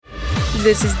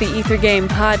This is the Ether Game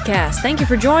Podcast. Thank you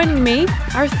for joining me.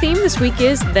 Our theme this week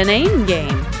is The Name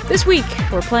Game. This week,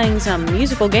 we're playing some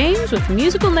musical games with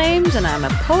musical names, and I'm a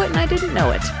poet and I didn't know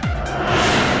it.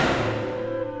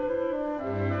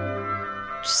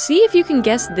 See if you can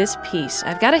guess this piece.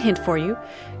 I've got a hint for you.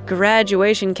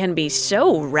 Graduation can be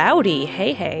so rowdy,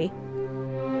 hey hey.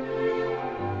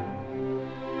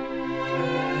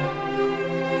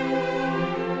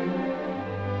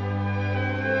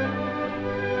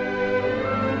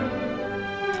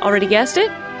 Already guessed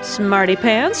it? Smarty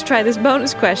pants, try this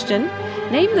bonus question.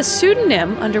 Name the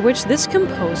pseudonym under which this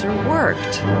composer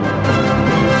worked.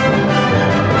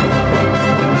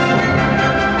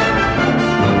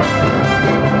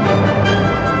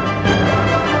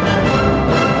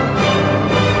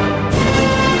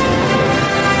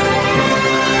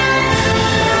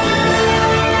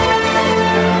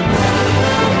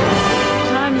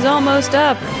 Time's almost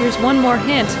up. Here's one more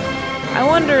hint. I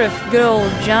wonder if good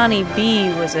old Johnny B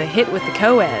was a hit with the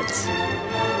co-eds.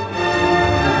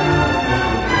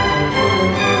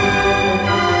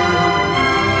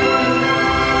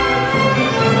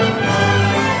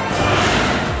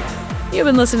 You've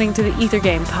been listening to the Ether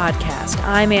Game Podcast.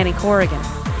 I'm Annie Corrigan.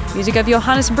 Music of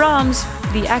Johannes Brahms,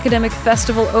 the Academic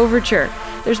Festival Overture.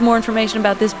 There's more information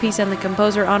about this piece and the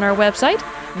composer on our website,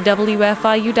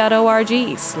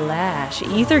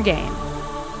 wfiu.org/ethergame.